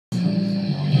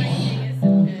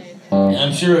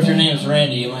I'm sure if your name's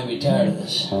Randy, you might be tired of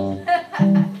this. He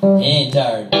ain't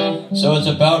tired. So it's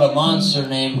about a monster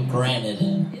named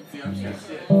Granted.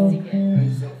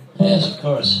 Yes, of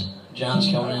course. John's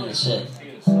coming in to sit.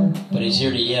 But he's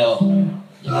here to yell.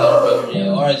 You better be here to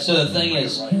yell. Alright, so the thing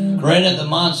is, Granted the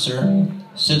monster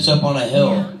sits up on a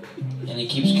hill. And he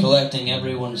keeps collecting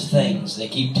everyone's things. They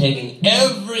keep taking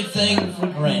everything for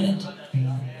granted.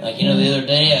 Like, you know, the other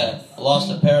day I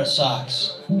lost a pair of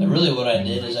socks. But really what I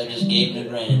did is I just gave them to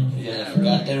Granted. Because I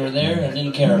forgot they were there and I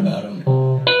didn't care about them.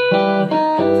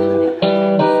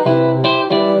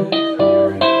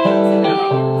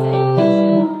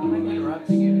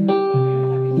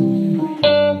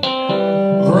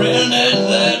 Granted,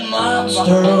 that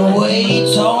monster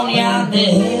waits on yonder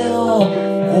hill,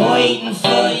 waiting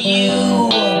for you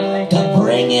to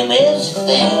bring him his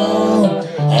fill.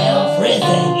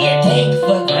 Everything you take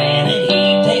for granted,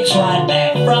 he takes right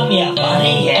back from you,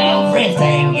 buddy.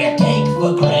 Everything you take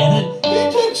for granted,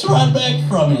 he takes right back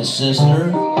from you,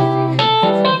 sister.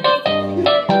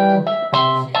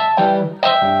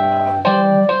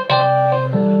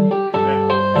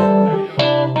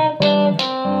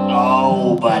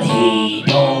 Oh, but he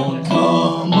don't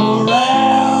come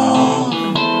around.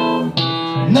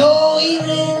 No, he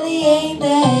really ain't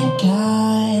that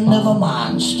kind of a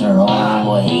monster.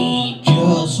 Oh, he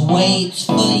just waits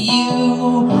for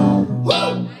you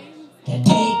to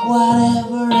take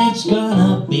whatever it's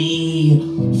gonna be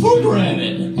for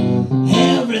granted.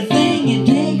 Everything you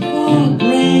take for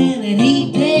granted,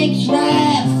 he takes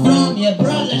right from your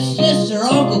brother, sister,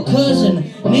 uncle,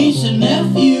 cousin, niece, and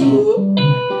nephew.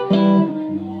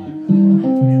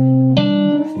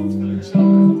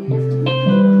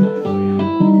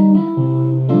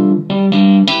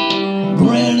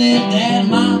 Granted, that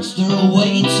monster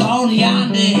waits on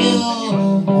yonder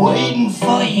hill, waiting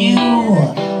for you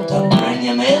to bring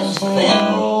him his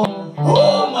fill.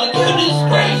 Oh my goodness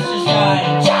gracious,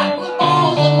 guy, chocolate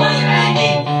balls of monkey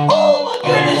meat. Oh my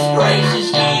goodness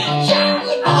gracious, guy,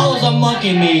 chocolate balls of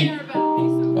monkey meat.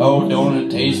 Oh, don't it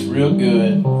taste real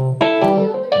good?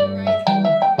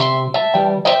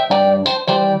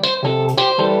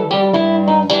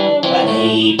 But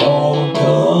he don't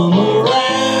come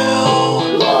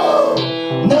around.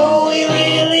 No, he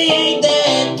really ain't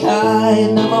that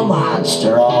kind of a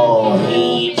monster. Oh,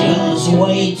 he just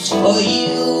waits for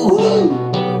you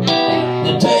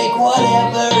to take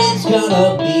whatever it's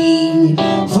gonna be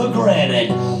for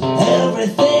granted.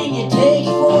 Everything you take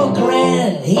for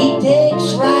granted, he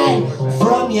takes right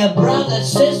from your brother,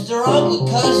 sister, uncle,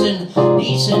 cousin,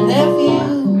 niece, and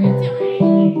nephew.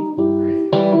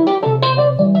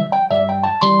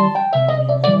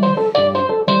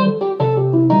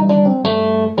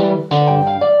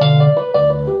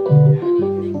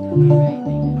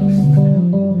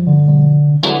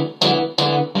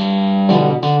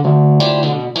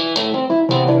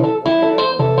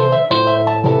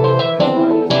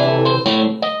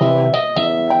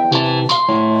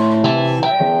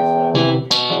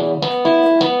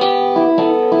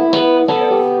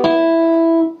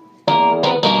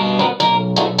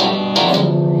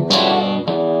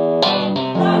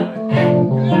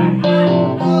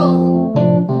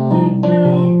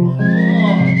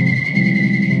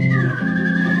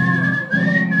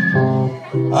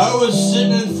 I was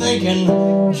sitting and thinking,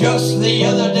 just the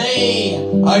other day,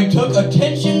 I took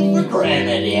attention for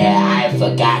granted. Yeah, I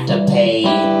forgot to pay.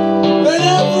 And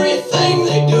everything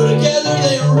they do together,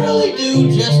 they really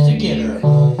do just to get her.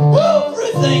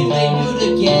 Everything they do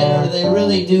to get her, they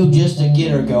really do just to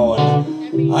get her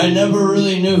going. I never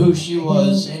really knew who she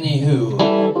was, anywho.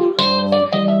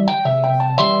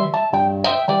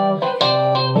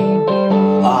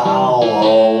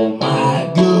 Oh,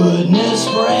 my goodness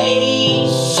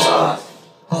gracious.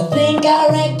 I think I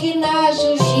recognize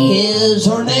who she is.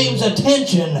 Her name's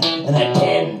Attention, and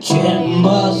attention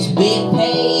must be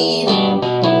paid.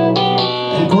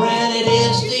 And Granted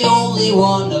is the only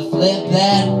one to flip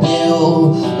that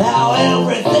bill. Now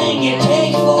everything you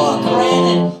take for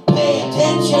granted, pay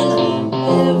attention.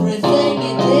 Everything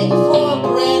you take for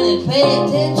granted, pay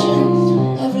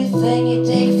attention. Everything you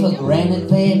take for granted,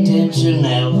 pay attention.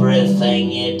 Everything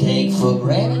you take for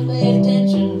granted, pay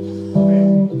attention.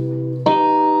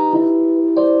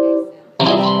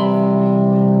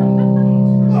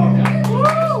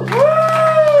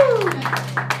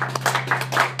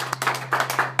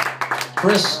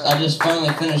 Chris, I just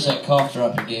finally finished that cough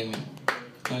drop you gave me.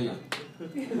 Oh, yeah.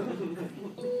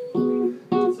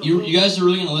 You guys are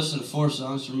really going to listen to 4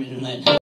 songs from me tonight?